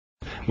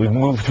We've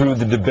moved through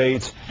the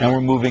debates, and we're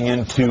moving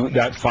into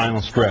that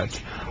final stretch.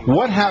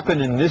 What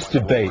happened in this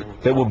debate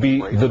that will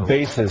be the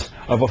basis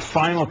of a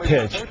final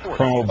pitch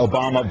from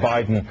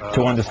Obama-Biden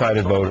to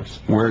undecided voters?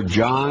 Where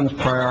John's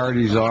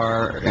priorities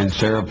are and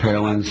Sarah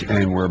Palin's,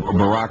 and where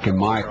Barack and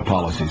my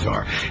policies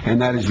are.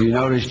 And that is, you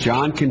notice,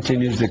 John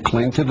continues to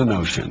cling to the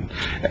notion,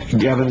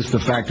 evidence the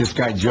fact this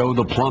guy Joe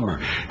the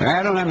Plumber.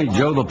 I don't have any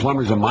Joe the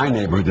Plumbers in my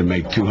neighborhood that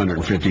make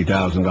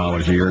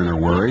 $250,000 a year and are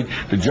worried.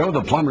 The Joe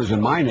the Plumbers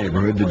in my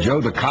neighborhood, the Joe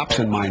the cops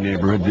in my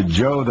neighborhood, the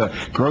Joe the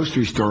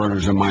grocery store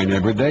owners in my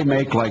neighborhood, they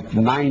make like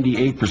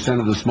 98%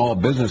 of the small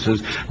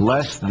businesses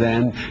less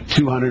than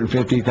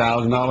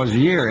 $250,000 a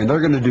year, and they're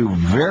going to do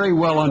very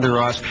well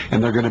under us,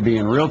 and they're going to be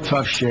in real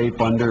tough shape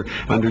under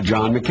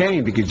John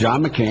McCain, because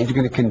John McCain's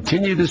going to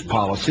continue this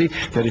policy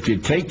that if you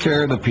take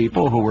care of the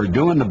people who are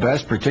doing the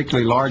best,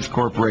 particularly large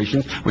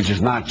corporations, which is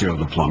not Joe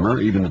the Plumber,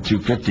 even the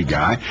 250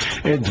 guy,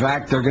 in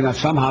fact, they're going to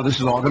somehow, this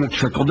is all going to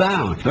trickle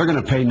down. They're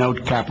going to pay no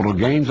capital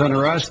gains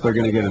under us. They're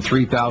going to get a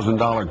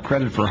 $3,000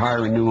 credit for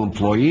hiring new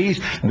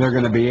employees. They're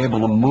going to be able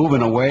to move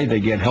in a way. They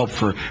get help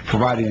for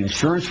providing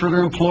insurance for their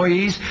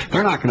employees.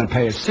 They're not going to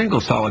pay a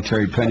single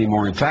solitary penny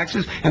more in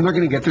taxes, and they're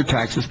going to get their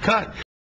taxes cut.